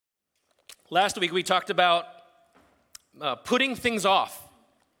Last week we talked about putting things off.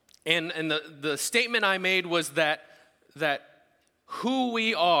 And the statement I made was that who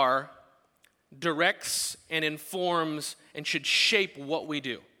we are directs and informs and should shape what we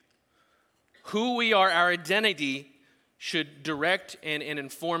do. Who we are, our identity, should direct and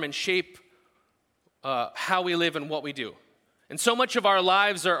inform and shape how we live and what we do. And so much of our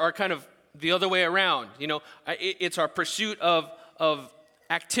lives are kind of the other way around. You know, it's our pursuit of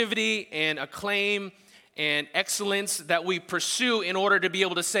activity and acclaim and excellence that we pursue in order to be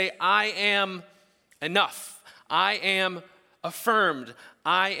able to say, I am enough. I am affirmed.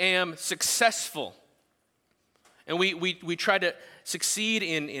 I am successful. And we try to succeed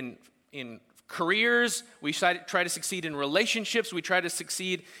in careers. We try to succeed in relationships. We try to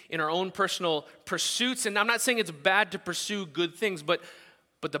succeed in our own personal pursuits. And I'm not saying it's bad to pursue good things, but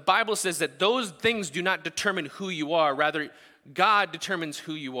the Bible says that those things do not determine who you are. Rather, God determines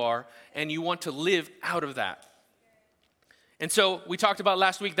who you are, and you want to live out of that. And so we talked about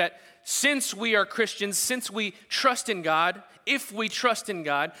last week that since we are Christians, since we trust in God, if we trust in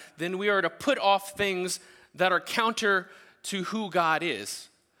God, then we are to put off things that are counter to who God is,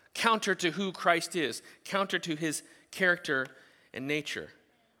 counter to who Christ is, counter to his character and nature.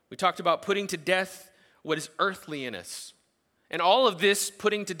 We talked about putting to death what is earthly in us. And all of this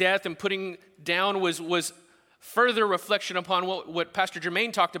putting to death and putting down was further reflection upon what Pastor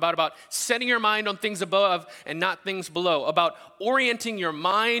Jermaine talked about setting your mind on things above and not things below, about orienting your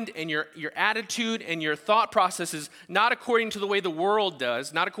mind and your attitude and your thought processes not according to the way the world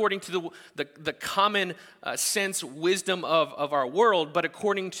does, not according to the common sense wisdom of our world, but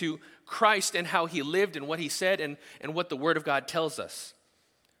according to Christ and how he lived and what he said and what the Word of God tells us.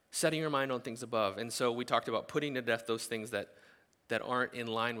 Setting your mind on things above. And so we talked about putting to death those things that aren't in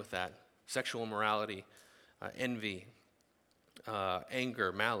line with that. Sexual immorality, envy,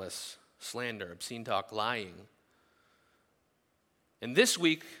 anger, malice, slander, obscene talk, lying. And this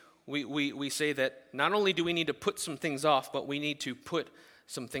week, we say that not only do we need to put some things off, but we need to put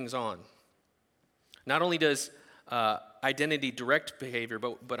some things on. Not only does identity direct behavior,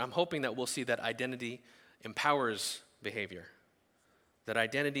 but I'm hoping that we'll see that identity empowers behavior. That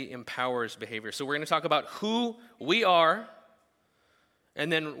identity empowers behavior. So we're going to talk about who we are, and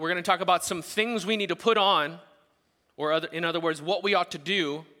then we're going to talk about some things we need to put on, or in other words, what we ought to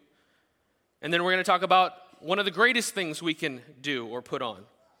do. And then we're going to talk about one of the greatest things we can do or put on.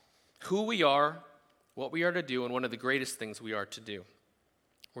 Who we are, what we are to do, and one of the greatest things we are to do.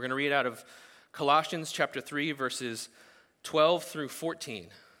 We're going to read out of Colossians chapter 3, verses 12 through 14.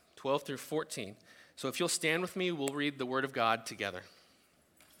 12 through 14. So if you'll stand with me, we'll read the Word of God together.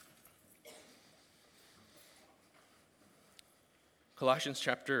 Colossians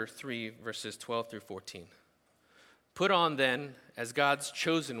chapter 3, verses 12 through 14. Put on then, as God's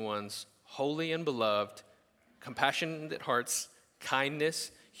chosen ones, holy and beloved, compassionate hearts, kindness,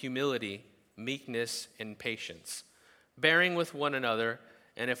 humility, meekness, and patience, bearing with one another,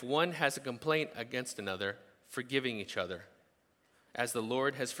 and if one has a complaint against another, forgiving each other. As the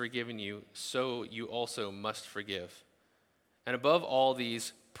Lord has forgiven you, so you also must forgive. And above all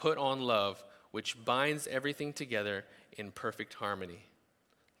these, put on love, which binds everything together in perfect harmony.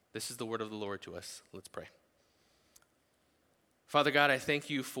 This is the word of the Lord to us. Let's pray. Father God, I thank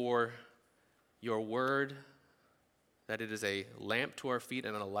you for your word, that it is a lamp to our feet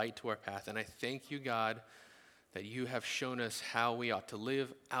and a light to our path. And I thank you, God, that you have shown us how we ought to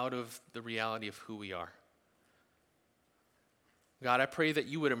live out of the reality of who we are. God, I pray that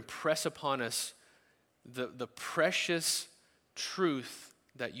you would impress upon us the precious truth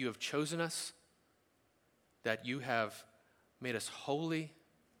that you have chosen us, that you have made us holy,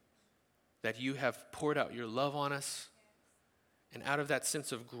 that you have poured out your love on us. And out of that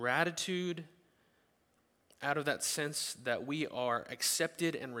sense of gratitude, out of that sense that we are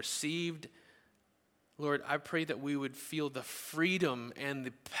accepted and received, Lord, I pray that we would feel the freedom and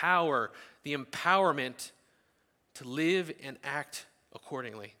the power, the empowerment to live and act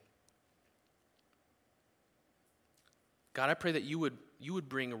accordingly. God, I pray that you would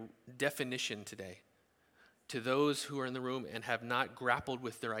bring a definition today to those who are in the room and have not grappled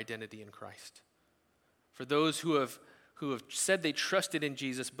with their identity in Christ. For those who have said they trusted in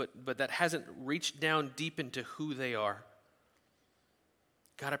Jesus, but that hasn't reached down deep into who they are.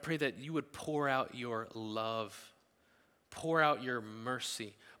 God, I pray that you would pour out your love, pour out your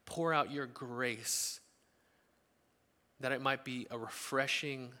mercy, pour out your grace, that it might be a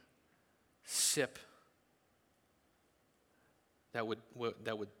refreshing sip that would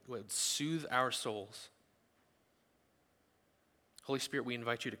soothe our souls. Holy Spirit, we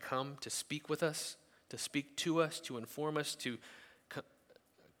invite you to come, to speak with us, to speak to us, to inform us, to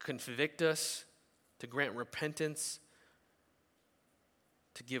convict us, to grant repentance,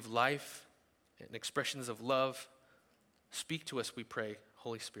 to give life and expressions of love. Speak to us, we pray,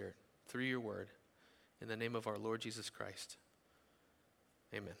 Holy Spirit, through your word, in the name of our Lord Jesus Christ.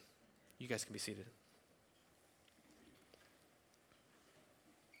 Amen. You guys can be seated.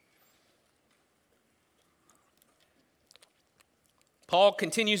 Paul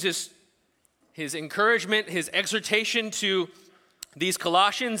continues his encouragement, his exhortation to these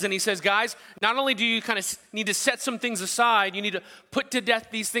Colossians, and he says, guys, not only do you kind of need to set some things aside, you need to put to death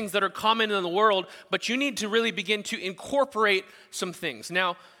these things that are common in the world, but you need to really begin to incorporate some things.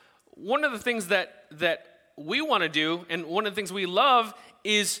 Now, one of the things that we want to do, and one of the things we love,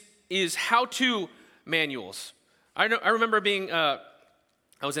 is how-to manuals. I remember being, I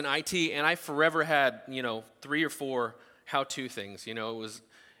was in IT, and I forever had, 3 or 4 how-to things. It was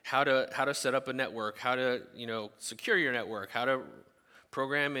how to set up a network, how to, secure your network, how to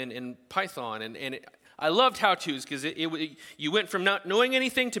program in Python. And I loved how-tos because you went from not knowing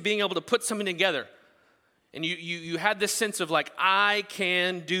anything to being able to put something together. And you had this sense of like, I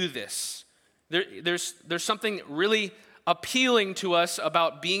can do this. There's something really appealing to us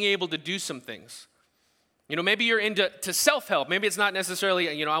about being able to do some things. Maybe you're into self-help. Maybe it's not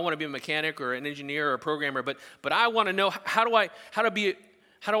necessarily, I want to be a mechanic or an engineer or a programmer, but I want to know how do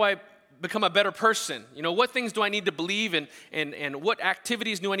I become a better person? What things do I need to believe and what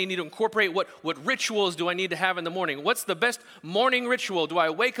activities do I need to incorporate? What rituals do I need to have in the morning? What's the best morning ritual? Do I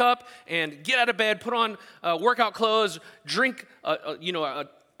wake up and get out of bed, put on workout clothes, drink a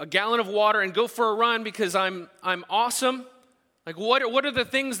gallon of water and go for a run because I'm awesome? Like what are the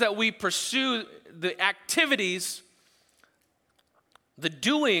things that we pursue, the activities, the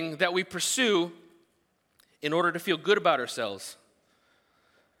doing that we pursue in order to feel good about ourselves?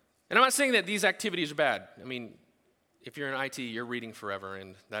 And I'm not saying that these activities are bad. I mean, if you're in IT, you're reading forever,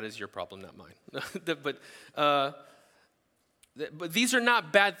 and that is your problem, not mine. But these are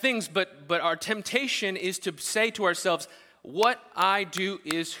not bad things, but our temptation is to say to ourselves, what I do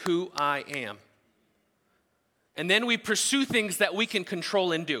is who I am. And then we pursue things that we can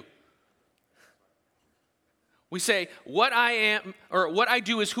control and do. We say, what I am, or what I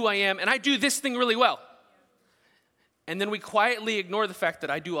do is who I am, and I do this thing really well. And then we quietly ignore the fact that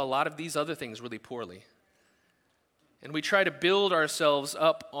I do a lot of these other things really poorly. And we try to build ourselves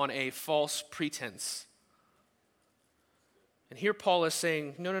up on a false pretense. And here Paul is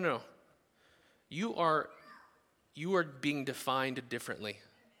saying, no. You are being defined differently.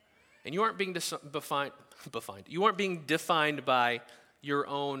 And you aren't being You aren't being defined by your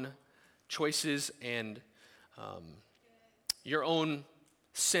own choices and your own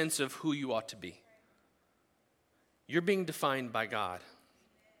sense of who you ought to be. You're being defined by God.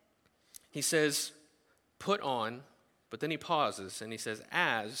 He says, put on, but then he pauses and he says,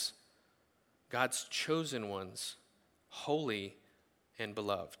 as God's chosen ones, holy and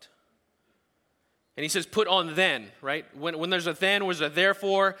beloved. And he says, put on then, right? When there's a then, there's a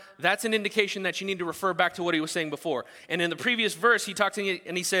therefore, that's an indication that you need to refer back to what he was saying before. And in the previous verse, he talks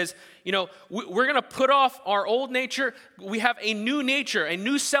and he says, we're going to put off our old nature. We have a new nature, a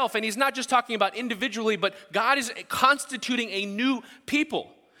new self. And he's not just talking about individually, but God is constituting a new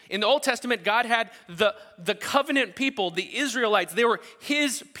people. In the Old Testament, God had the covenant people, the Israelites. They were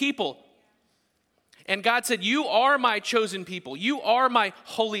his people. And God said, you are my chosen people. You are my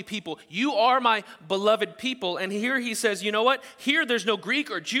holy people. You are my beloved people. And here he says, you know what? Here there's no Greek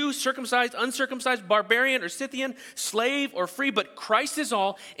or Jew, circumcised, uncircumcised, barbarian or Scythian, slave or free, but Christ is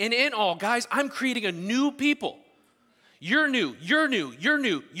all and in all. Guys, I'm creating a new people. You're new, you're new, you're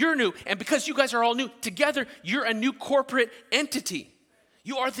new, you're new. And because you guys are all new, together, you're a new corporate entity.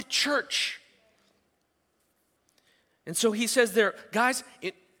 You are the church. And so he says there, guys,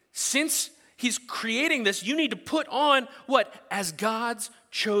 since he's creating this, you need to put on what? As God's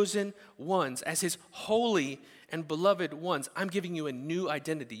chosen ones, as his holy and beloved ones. I'm giving you a new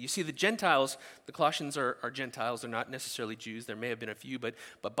identity. You see, the Gentiles, the Colossians are Gentiles. They're not necessarily Jews. There may have been a few, but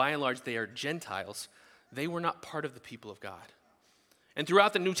by and large, they are Gentiles. They were not part of the people of God. And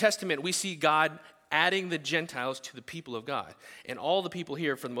throughout the New Testament, we see God adding the Gentiles to the people of God. And all the people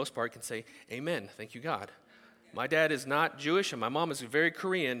here, for the most part, can say, amen, thank you, God. My dad is not Jewish, and my mom is very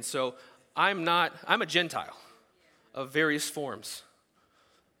Korean, so I'm a Gentile of various forms.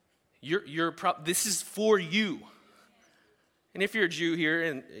 This is for you. And if you're a Jew here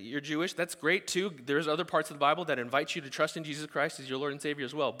and you're Jewish, that's great too. There's other parts of the Bible that invite you to trust in Jesus Christ as your Lord and Savior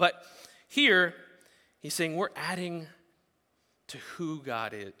as well. But here, he's saying we're adding to who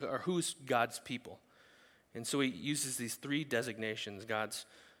God is, or who's God's people. And so he uses these 3 designations: God's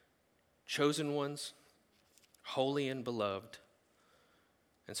chosen ones, holy and beloved,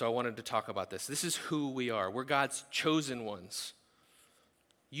 And so I wanted to talk about this. This is who we are. We're God's chosen ones.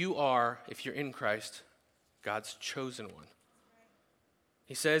 You are, if you're in Christ, God's chosen one.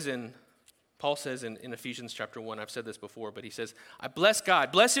 Paul says in Ephesians chapter 1, I've said this before, but he says, I bless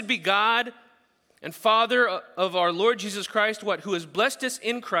God. Blessed be God and Father of our Lord Jesus Christ, who has blessed us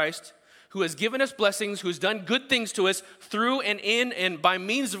in Christ, who has given us blessings, who has done good things to us through and in and by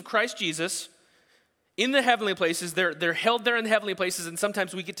means of Christ Jesus, in the heavenly places. They're held there in the heavenly places, and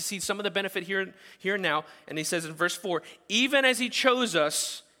sometimes we get to see some of the benefit here and now. And he says in verse 4, even as he chose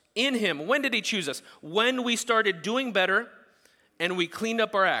us in him. When did he choose us? When we started doing better and we cleaned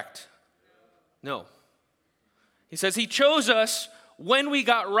up our act. No. He says he chose us when we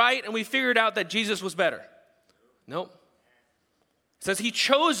got right and we figured out that Jesus was better. No. It says he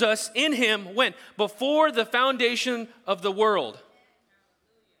chose us in him when? Before the foundation of the world.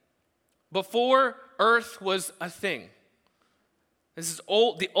 Before earth was a thing. This is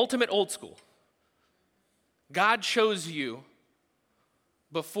the ultimate old school. God chose you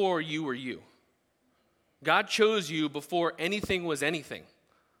before you were you. God chose you before anything was anything.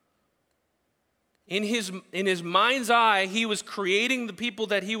 In his mind's eye, he was creating the people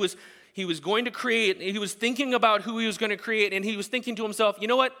that he was going to create. He was thinking about who he was going to create, and he was thinking to himself, you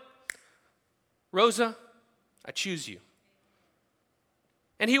know what? Rosa, I choose you.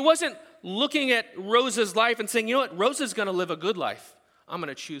 And he wasn't looking at Rosa's life and saying, you know what? Rosa's going to live a good life. I'm going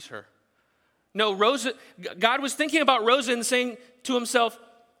to choose her. No, God was thinking about Rosa and saying to himself,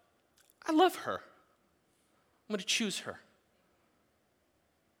 I love her. I'm going to choose her.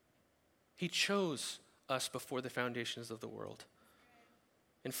 He chose us before the foundations of the world.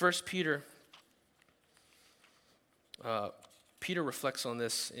 In 1 Peter, Peter reflects on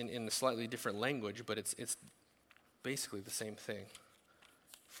this in a slightly different language, but it's basically the same thing.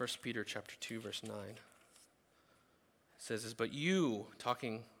 1 Peter chapter 2, verse 9. It says this, but you,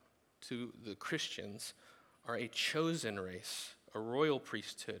 talking to the Christians, are a chosen race, a royal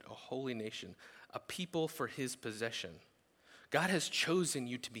priesthood, a holy nation, a people for his possession. God has chosen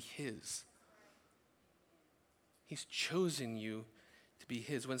you to be his. He's chosen you to be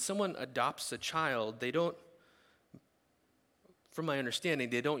his. When someone adopts a child, from my understanding,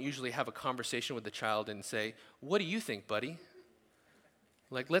 they don't usually have a conversation with the child and say, what do you think, buddy?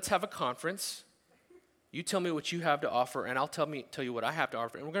 Like, let's have a conference. You tell me what you have to offer, and I'll tell you what I have to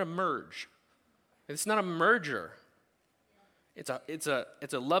offer, and we're going to merge. And it's not a merger. It's a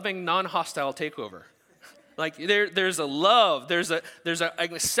loving, non-hostile takeover. Like there's a love, there's an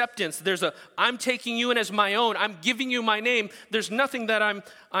acceptance, I'm taking you in as my own, I'm giving you my name. There's nothing that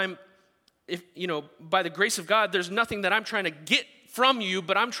by the grace of God, there's nothing that I'm trying to get from you,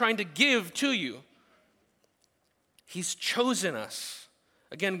 but I'm trying to give to you. He's chosen us.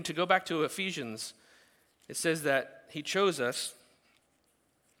 Again, to go back to Ephesians, it says that he chose us,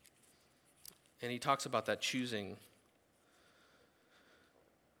 and he talks about that choosing.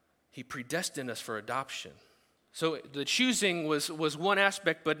 He predestined us for adoption. So the choosing was one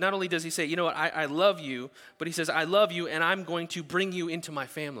aspect, but not only does he say, you know what, I love you, but he says, I love you, and I'm going to bring you into my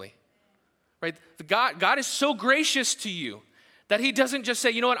family. Right? God is so gracious to you that he doesn't just say,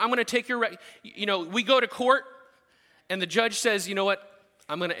 you know what, I'm going to take your, we go to court, and the judge says, you know what,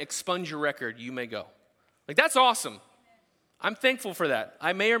 I'm going to expunge your record, you may go. Like, that's awesome. I'm thankful for that.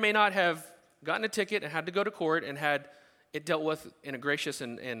 I may or may not have gotten a ticket and had to go to court and had it dealt with in a gracious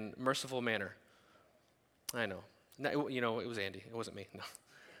and merciful manner. I know. It was Andy. It wasn't me. No.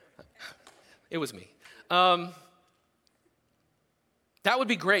 It was me. That would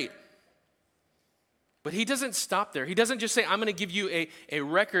be great. But he doesn't stop there. He doesn't just say, I'm going to give you a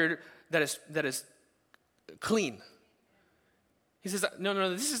record that is clean. He says,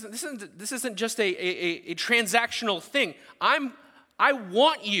 no, this isn't just a transactional thing. I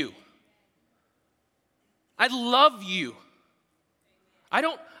want you. I love you.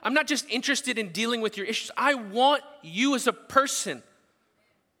 I'm not just interested in dealing with your issues. I want you as a person.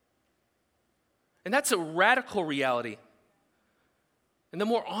 And that's a radical reality. And the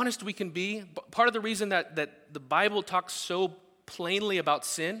more honest we can be, part of the reason that the Bible talks so plainly about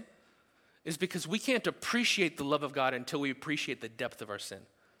sin is because we can't appreciate the love of God until we appreciate the depth of our sin.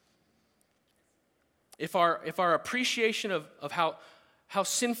 If our appreciation of how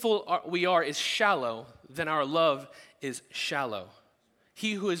sinful we are is shallow, then our love is shallow.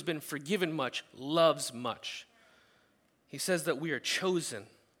 He who has been forgiven much loves much. He says that we are chosen.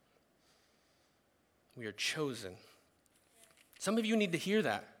 We are chosen. Some of you need to hear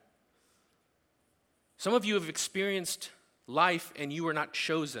that. Some of you have experienced life and you were not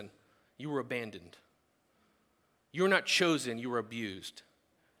chosen. You were abandoned. You were not chosen. You were abused.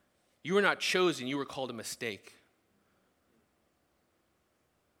 You were not chosen. You were called a mistake.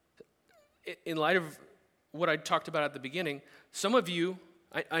 in light of what I talked about at the beginning, some of you,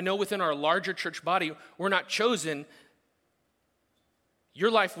 I know within our larger church body, we're not chosen. Your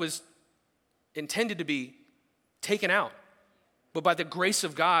life was intended to be taken out, but by the grace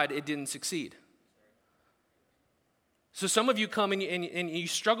of God, it didn't succeed. So some of you come and you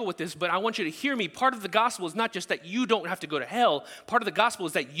struggle with this, but I want you to hear me. Part of the gospel is not just that you don't have to go to hell. Part of the gospel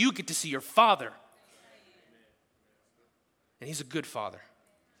is that you get to see your Father. And He's a good Father.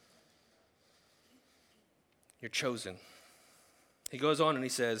 You're chosen. He goes on and he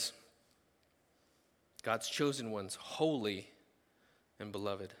says, God's chosen ones, holy and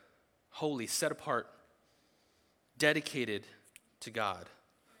beloved. Holy, set apart, dedicated to God.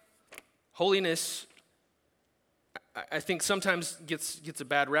 Holiness, I think, sometimes gets a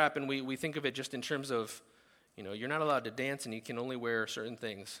bad rap, and we think of it just in terms of, you're not allowed to dance and you can only wear certain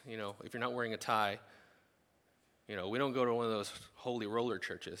things. If you're not wearing a tie, we don't go to one of those holy roller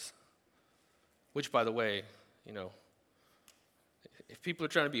churches. Which, by the way, if people are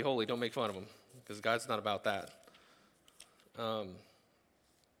trying to be holy, don't make fun of them, because God's not about that.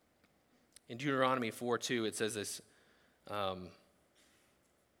 In Deuteronomy 4:2, it says this,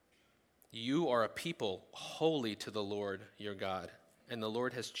 you are a people holy to the Lord your God, and the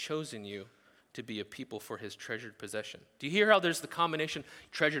Lord has chosen you to be a people for His treasured possession. Do you hear how there's the combination,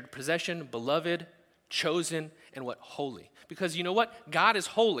 treasured possession, beloved, chosen, and what? Holy. Because you know what? God is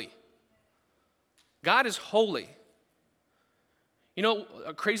holy. God is holy.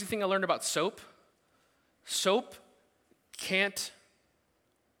 A crazy thing I learned about soap? Soap can't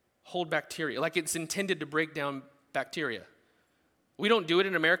hold bacteria. Like, it's intended to break down bacteria. We don't do it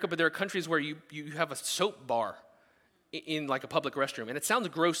in America, but there are countries where you have a soap bar in like a public restroom. And it sounds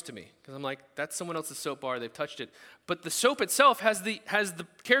gross to me, because I'm like, that's someone else's soap bar, they've touched it. But the soap itself has the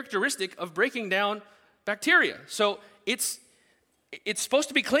characteristic of breaking down bacteria. So it's supposed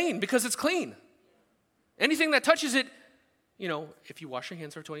to be clean because it's clean. Anything that touches it, if you wash your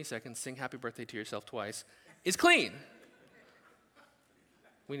hands for 20 seconds, sing happy birthday to yourself twice, is clean.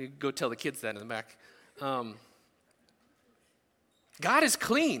 We need to go tell the kids that in the back. God is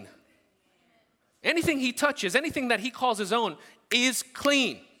clean. Anything He touches, anything that He calls His own, is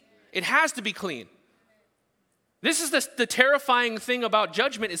clean. It has to be clean. This is the terrifying thing about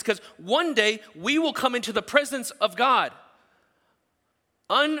judgment, is because one day we will come into the presence of God.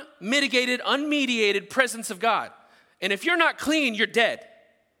 Unmitigated, unmediated presence of God. And if you're not clean, you're dead.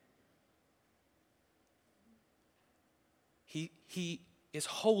 He is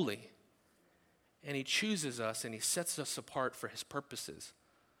holy, and He chooses us, and He sets us apart for His purposes.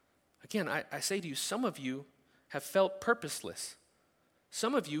 Again, I say to you, some of you have felt purposeless.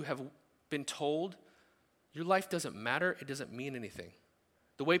 Some of you have been told your life doesn't matter, it doesn't mean anything.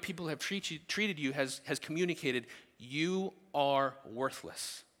 The way people have treated you has communicated you are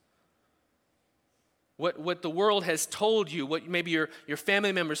worthless. What the world has told you, what maybe your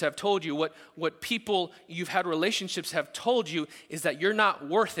family members have told you, what people you've had relationships have told you, is that you're not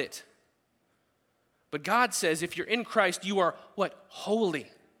worth it. But God says if you're in Christ, you are what? Holy.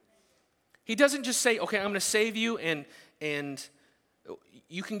 He doesn't just say, okay, I'm going to save you and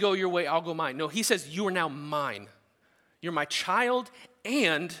you can go your way, I'll go mine. No, He says you are now mine. You're my child,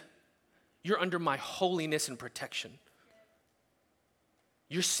 and you're under my holiness and protection.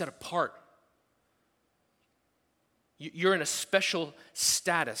 You're set apart. You're in a special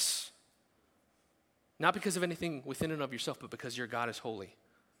status. Not because of anything within and of yourself, but because your God is holy.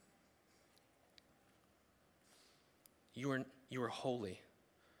 You are holy.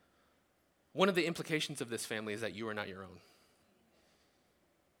 One of the implications of this, family, is that you are not your own.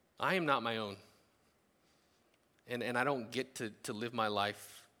 I am not my own. And I don't get to live my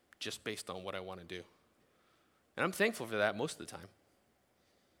life just based on what I want to do. And I'm thankful for that most of the time.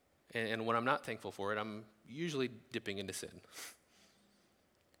 And when I'm not thankful for it, I'm usually dipping into sin.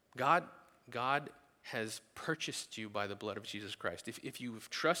 God has purchased you by the blood of Jesus Christ. If you've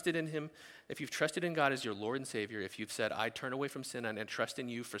trusted in Him, if you've trusted in God as your Lord and Savior, if you've said, I turn away from sin and trust in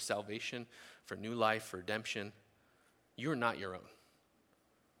you for salvation, for new life, for redemption, you're not your own.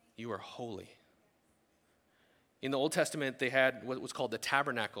 You are holy. In the Old Testament, they had what was called the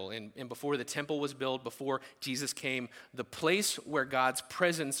tabernacle. And before the temple was built, before Jesus came, the place where God's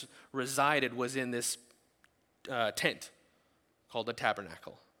presence resided was in this tent called the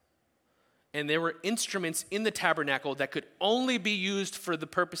tabernacle. And there were instruments in the tabernacle that could only be used for the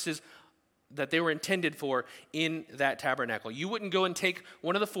purposes that they were intended for in that tabernacle. You wouldn't go and take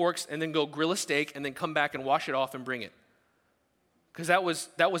one of the forks and then go grill a steak and then come back and wash it off and bring it. Because that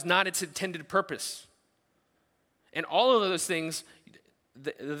was not its intended purpose. And all of those things,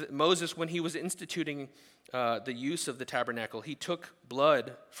 Moses, when he was instituting the use of the tabernacle, he took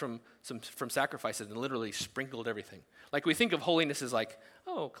blood from sacrifices and literally sprinkled everything. Like we think of holiness as like,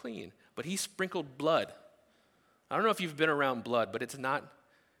 oh, clean, but he sprinkled blood. I don't know if you've been around blood, but it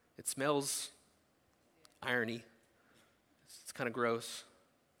smells irony. It's kind of gross,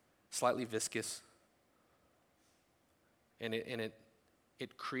 slightly viscous, and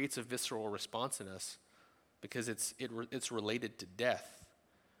it creates a visceral response in us because it's related to death,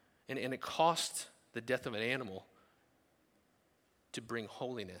 and it cost the death of an animal to bring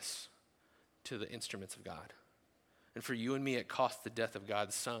holiness to the instruments of God. And for you and me, it cost the death of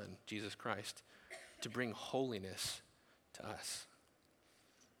God's Son, Jesus Christ, to bring holiness to us.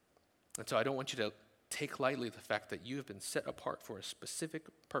 And so I don't want you to take lightly the fact that you have been set apart for a specific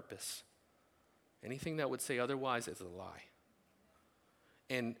purpose. Anything that would say otherwise is a lie.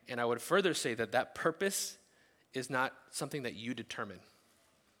 And I would further say that purpose is not something that you determine.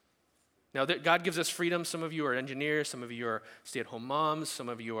 Now, God gives us freedom. Some of you are engineers. Some of you are stay-at-home moms. Some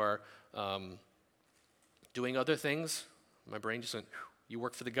of you are doing other things. My brain just went, you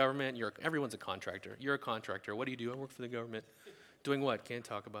work for the government. Everyone's a contractor. You're a contractor. What do you do? I work for the government. Doing what? Can't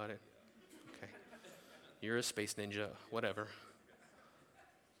talk about it. Okay. You're a space ninja. Whatever.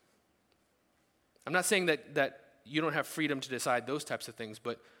 I'm not saying that you don't have freedom to decide those types of things,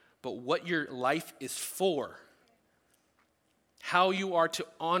 but what your life is for, how you are to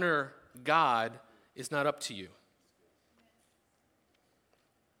honor God is not up to you.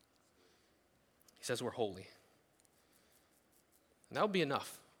 He says we're holy. And that would be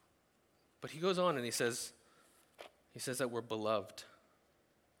enough. But he goes on and he says that we're beloved.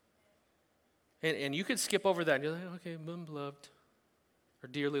 And you could skip over that and you're like, okay, I'm beloved. Or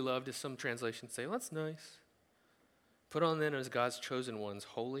dearly loved, as some translations say. Well, that's nice. Put on then as God's chosen ones,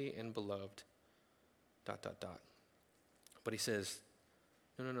 holy and beloved, ... But he says,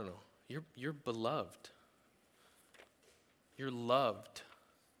 no. You're beloved. You're loved.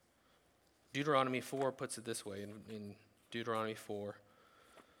 Deuteronomy 4 puts it this way in Deuteronomy 4,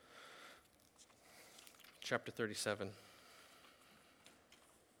 chapter 37.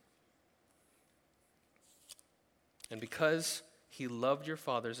 And because he loved your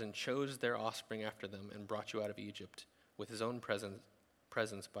fathers and chose their offspring after them and brought you out of Egypt with his own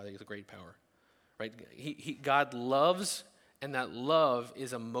presence by his great power. Right? God loves, and that love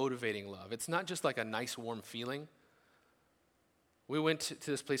is a motivating love. It's not just like a nice, warm feeling. We went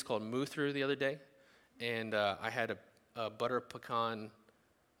to this place called Muthru the other day, and I had a butter pecan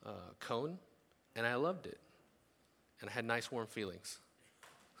cone, and I loved it. And I had nice, warm feelings.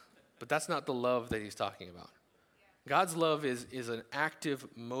 But that's not the love that he's talking about. God's love is an active,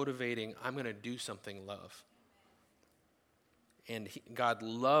 motivating, I'm going to do something love. And God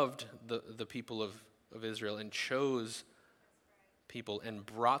loved the people of Israel and chose people and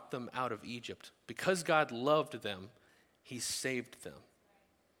brought them out of Egypt. Because God loved them, he saved them.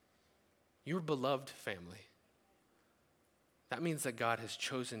 You're beloved family. That means that God has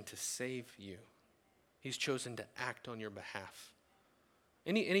chosen to save you. He's chosen to act on your behalf.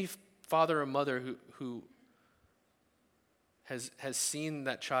 Any father or mother who has seen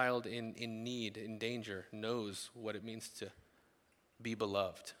that child in need, in danger, knows what it means to be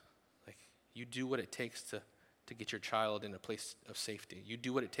beloved. Like, you do what it takes to get your child in a place of safety. You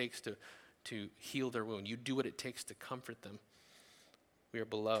do what it takes to heal their wound. You do what it takes to comfort them. We are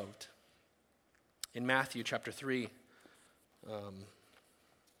beloved. In Matthew chapter 3,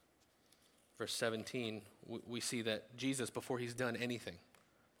 verse 17, we see that Jesus, before he's done anything,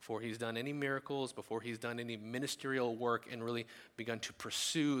 before he's done any miracles, before he's done any ministerial work and really begun to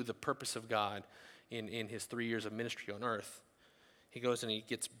pursue the purpose of God in his 3 years of ministry on earth, he goes and he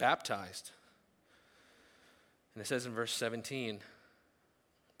gets baptized. And it says in verse 17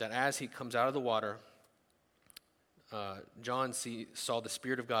 that as he comes out of the water, John saw the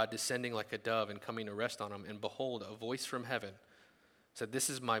Spirit of God descending like a dove and coming to rest on him. And behold, a voice from heaven said, "This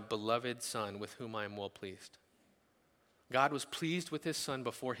is my beloved Son with whom I am well pleased." God was pleased with his Son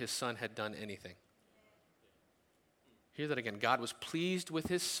before his Son had done anything. Hear that again. God was pleased with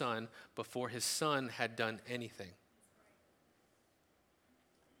his Son before his Son had done anything.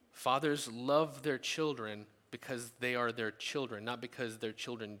 Fathers love their children because they are their children, not because their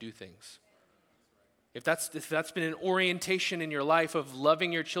children do things. If that's been an orientation in your life of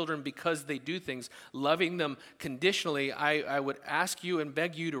loving your children because they do things, loving them conditionally, I would ask you and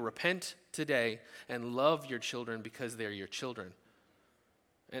beg you to repent today and love your children because they're your children.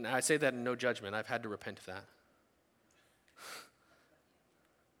 And I say that in no judgment. I've had to repent of that.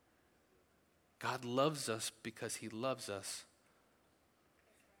 God loves us because he loves us.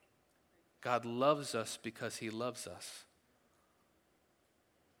 God loves us because he loves us.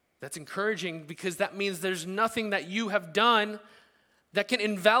 That's encouraging because that means there's nothing that you have done that can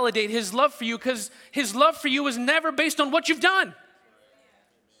invalidate his love for you, because his love for you is never based on what you've done.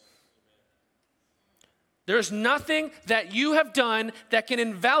 There's nothing that you have done that can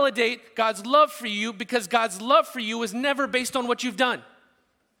invalidate God's love for you, because God's love for you is never based on what you've done.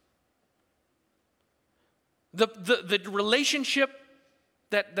 The relationship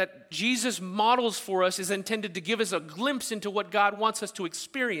that Jesus models for us is intended to give us a glimpse into what God wants us to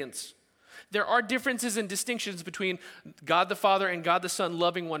experience. There are differences and distinctions between God the Father and God the Son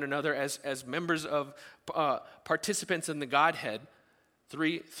loving one another as members of participants in the Godhead.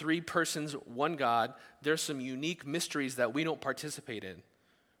 Three persons, one God. There's some unique mysteries that we don't participate in.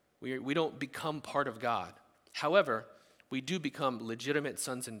 We don't become part of God. However, we do become legitimate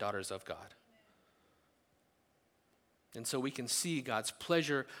sons and daughters of God. And so we can see God's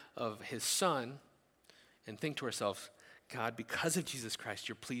pleasure of his Son and think to ourselves, God, because of Jesus Christ,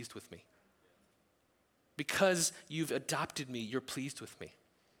 you're pleased with me. Because you've adopted me, you're pleased with me.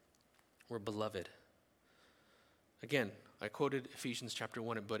 We're beloved. Again, I quoted Ephesians chapter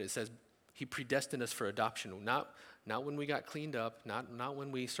 1, but it says he predestined us for adoption. Not when we got cleaned up, not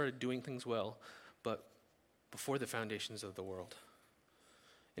when we started doing things well, but before the foundations of the world.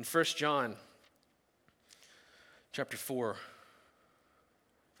 In 1 John chapter 4,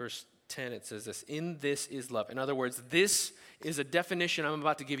 verse 10, it says this: in this is love. In other words, this is a definition I'm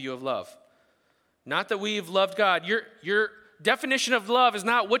about to give you of love. Not that we've loved God. Your definition of love is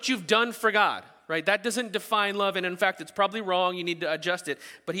not what you've done for God, right? That doesn't define love, and in fact, it's probably wrong. You need to adjust it.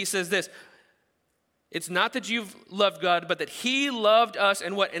 But he says this: it's not that you've loved God, but that he loved us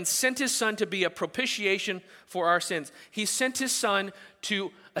and what? And sent his Son to be a propitiation for our sins. He sent his Son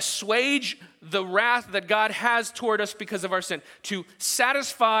to assuage the wrath that God has toward us because of our sin, to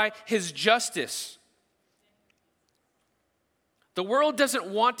satisfy his justice. The world doesn't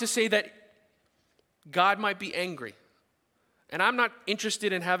want to say that God might be angry. And I'm not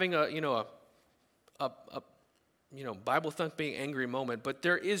interested in having a Bible thumping angry moment, but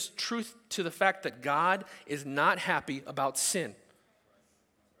there is truth to the fact that God is not happy about sin.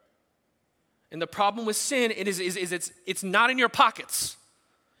 And the problem with sin it's not in your pockets.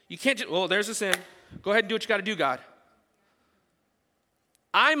 You can't just, well, there's a sin. Go ahead and do what you got to do, God.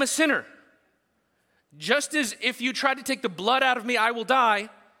 I'm a sinner. Just as if you try to take the blood out of me, I will die.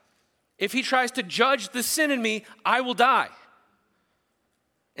 If he tries to judge the sin in me, I will die.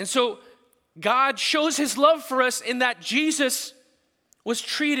 And so God shows his love for us in that Jesus was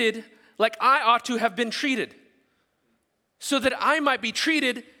treated like I ought to have been treated, so that I might be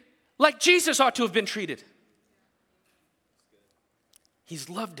treated like Jesus ought to have been treated. He's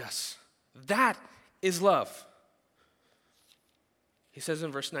loved us. That is love. He says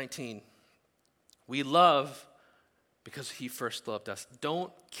in verse 19, we love because he first loved us.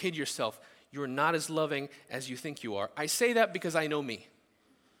 Don't kid yourself. You're not as loving as you think you are. I say that because I know me.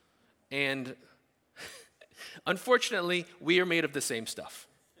 And unfortunately, we are made of the same stuff.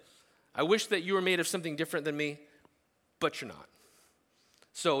 I wish that you were made of something different than me, but you're not.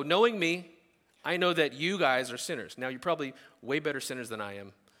 So knowing me, I know that you guys are sinners. Now, you're probably way better sinners than I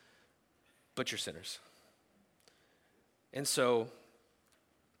am, but you're sinners. And so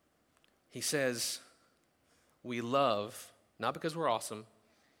he says, we love, not because we're awesome,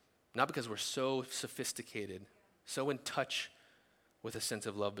 not because we're so sophisticated, so in touch with a sense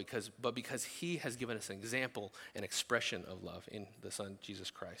of love, but because he has given us an example, an expression of love in the Son,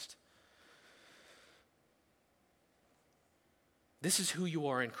 Jesus Christ. This is who you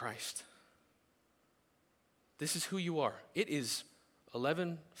are in Christ. This is who you are. It is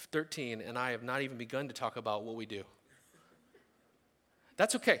 11:13, and I have not even begun to talk about what we do.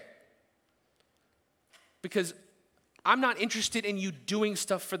 That's okay. Because I'm not interested in you doing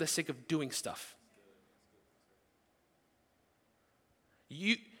stuff for the sake of doing stuff.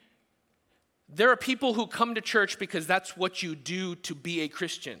 There are people who come to church because that's what you do to be a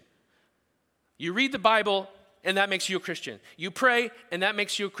Christian. You read the Bible, and that makes you a Christian. You pray, and that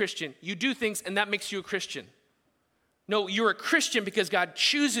makes you a Christian. You do things, and that makes you a Christian. No, you're a Christian because God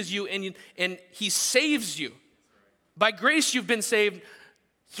chooses you, and he saves you. By grace, you've been saved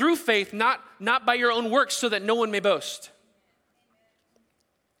through faith, not by your own works, so that no one may boast.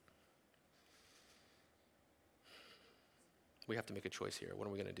 We have to make a choice here. What are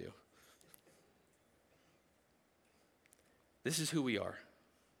we going to do? This is who we are.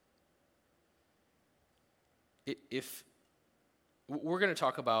 If we're going to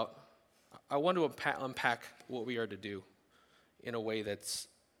talk about, I want to unpack what we are to do in a way that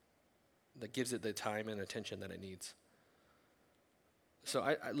gives it the time and attention that it needs.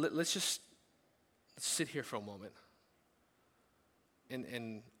 So let's just sit here for a moment.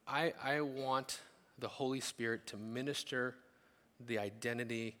 And I want the Holy Spirit to minister the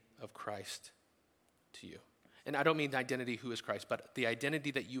identity of Christ to you. And I don't mean the identity who is Christ, but the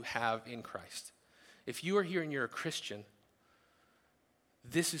identity that you have in Christ. If you are here and you're a Christian,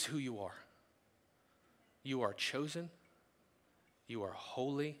 this is who you are. You are chosen. You are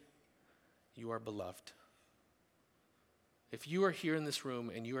holy. You are beloved. If you are here in this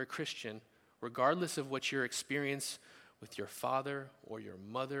room and you are a Christian, regardless of what your experience with your father or your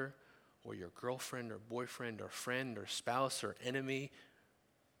mother or your girlfriend or boyfriend or friend or spouse or enemy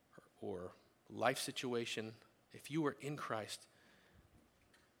or life situation, if you are in Christ,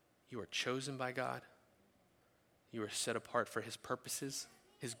 you are chosen by God. You are set apart for his purposes,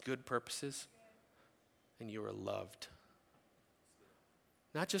 his good purposes, and you are loved.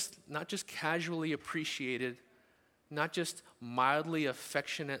 Not just casually appreciated, not just mildly,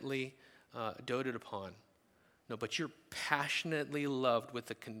 affectionately doted upon. No, but you're passionately loved with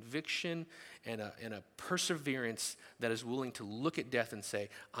a conviction and a perseverance that is willing to look at death and say,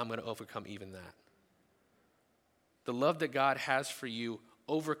 I'm going to overcome even that. The love that God has for you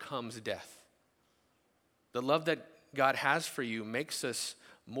overcomes death. The love that God has for you makes us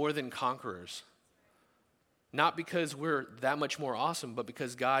more than conquerors. Not because we're that much more awesome, but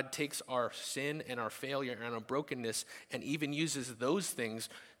because God takes our sin and our failure and our brokenness and even uses those things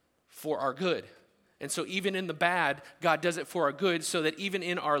for our good. And so even in the bad, God does it for our good, so that even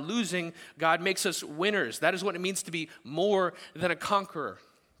in our losing, God makes us winners. That is what it means to be more than a conqueror.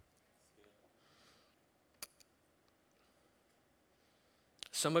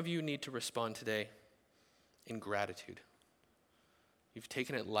 Some of you need to respond today in gratitude. You've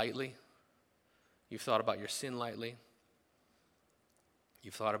taken it lightly. You've thought about your sin lightly.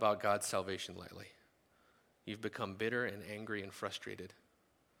 You've thought about God's salvation lightly. You've become bitter and angry and frustrated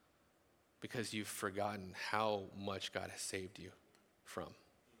because you've forgotten how much God has saved you from.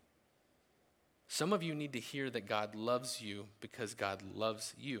 Some of you need to hear that God loves you because God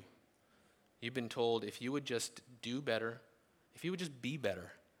loves you. You've been told if you would just do better, if you would just be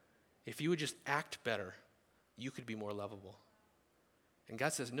better, if you would just act better, you could be more lovable. And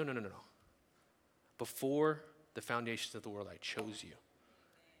God says, no. Before the foundations of the world, I chose you.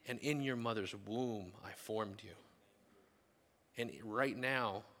 And in your mother's womb, I formed you. And right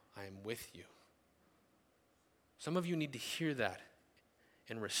now, I am with you. Some of you need to hear that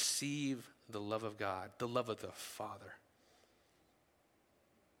and receive the love of God, the love of the Father.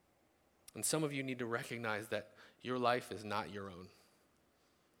 And some of you need to recognize that your life is not your own.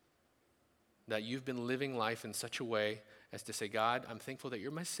 That you've been living life in such a way as to say, God, I'm thankful that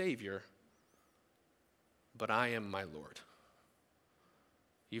you're my Savior, but I am my Lord.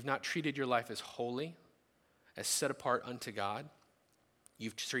 You've not treated your life as holy, as set apart unto God.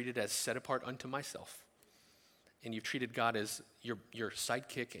 You've treated it as set apart unto myself. And you've treated God as your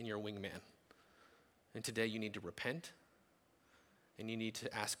sidekick and your wingman. And today you need to repent, and you need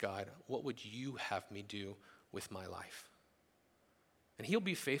to ask God, what would you have me do with my life? And he'll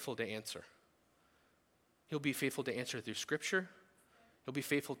be faithful to answer. He'll be faithful to answer through Scripture. He'll be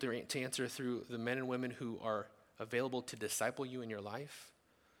faithful to answer through the men and women who are available to disciple you in your life.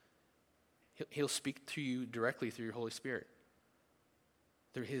 He'll speak to you directly through your Holy Spirit,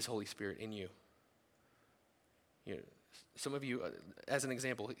 through his Holy Spirit in you. Some of you, as an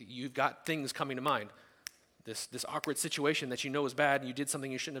example, you've got things coming to mind. This awkward situation that you know is bad and you did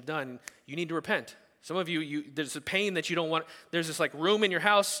something you shouldn't have done. You need to repent. Some of you, there's a pain that you don't want. There's this like room in your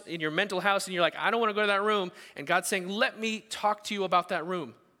house, in your mental house, and you're like, I don't want to go to that room. And God's saying, let me talk to you about that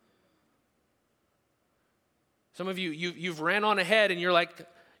room. Some of you, you've ran on ahead and you're like,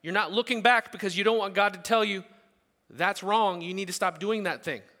 you're not looking back because you don't want God to tell you, that's wrong. You need to stop doing that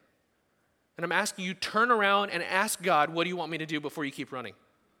thing. And I'm asking you, turn around and ask God, what do you want me to do before you keep running?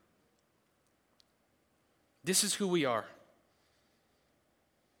 This is who we are.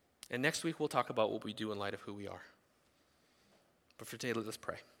 And next week, we'll talk about what we do in light of who we are. But for today, let's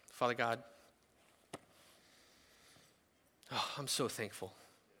pray. Father God, I'm so thankful.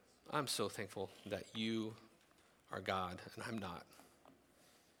 I'm so thankful that you are God and I'm not.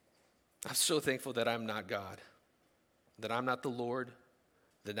 I'm so thankful that I'm not God, that I'm not the Lord,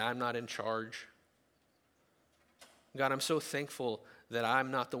 that I'm not in charge. God, I'm so thankful that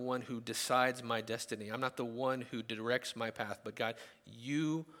I'm not the one who decides my destiny. I'm not the one who directs my path. But God,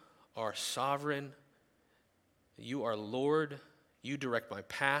 you are sovereign. You are Lord. You direct my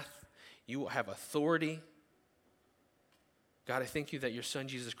path. You have authority. God, I thank you that your Son,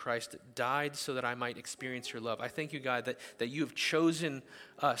 Jesus Christ, died so that I might experience your love. I thank you, God, that you have chosen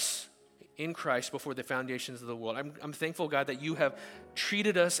us in Christ before the foundations of the world. I'm thankful, God, that you have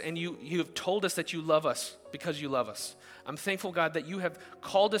treated us and you have told us that you love us because you love us. I'm thankful, God, that you have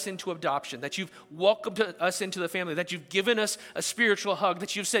called us into adoption, that you've welcomed us into the family, that you've given us a spiritual hug,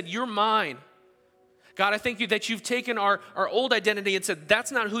 that you've said, you're mine. God, I thank you that you've taken our old identity and said,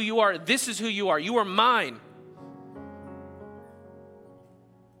 that's not who you are. This is who you are. You are mine.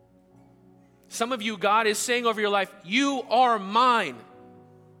 Some of you, God is saying over your life, you are mine.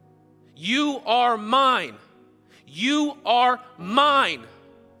 You are mine. You are mine.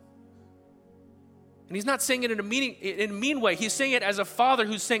 And he's not saying it in a mean way. He's saying it as a father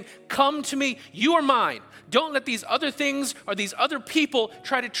who's saying, come to me, you are mine. Don't let these other things or these other people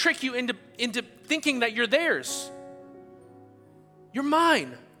try to trick you into thinking that you're theirs. You're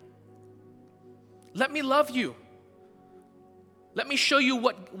mine. Let me love you. Let me show you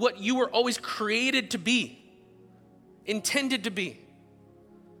what you were always created to be, intended to be,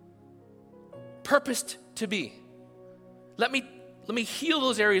 purposed to be. Let me heal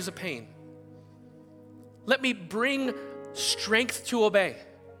those areas of pain. Let me bring strength to obey.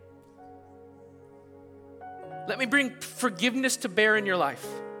 Let me bring forgiveness to bear in your life.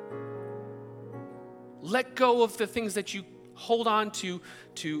 Let go of the things that you hold on to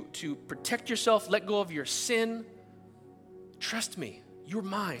protect yourself. Let go of your sin. Trust me, you're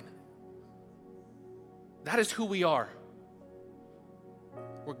mine. That is who we are.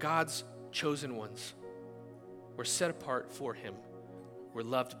 We're God's chosen ones. We're set apart for him. We're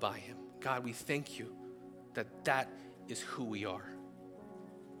loved by him. God, we thank you that is who we are.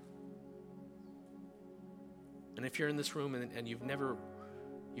 And if you're in this room and you've never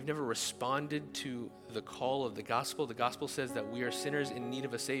responded to the call of the gospel says that we are sinners in need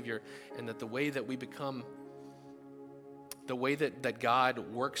of a Savior, and that the way that we become, the way that God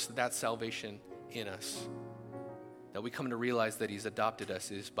works that salvation in us, that we come to realize that he's adopted us,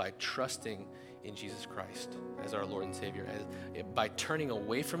 is by trusting in Jesus Christ as our Lord and Savior, by turning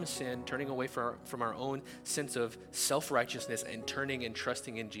away from sin, turning away from our own sense of self-righteousness, and turning and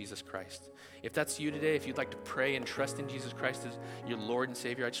trusting in Jesus Christ. If that's you today, if you'd like to pray and trust in Jesus Christ as your Lord and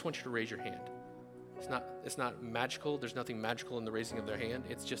Savior, I just want you to raise your hand. It's not magical. There's nothing magical in the raising of their hand.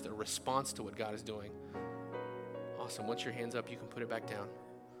 It's just a response to what God is doing. Awesome. Once your hand's up, you can put it back down.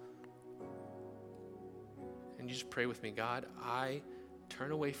 And you just pray with me. God, I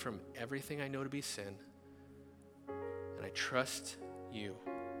turn away from everything I know to be sin, and I trust you.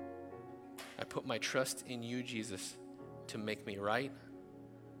 I put my trust in you, Jesus, to make me right,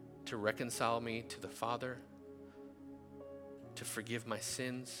 to reconcile me to the Father, to forgive my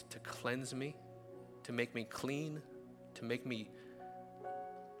sins, to cleanse me, to make me clean, to make me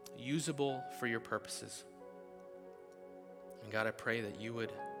usable for your purposes. And God, I pray that you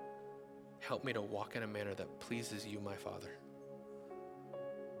would help me to walk in a manner that pleases you, my Father.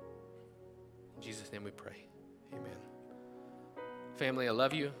 In Jesus' name we pray. Amen. Family, I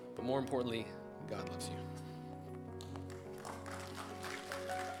love you, but more importantly, God loves you.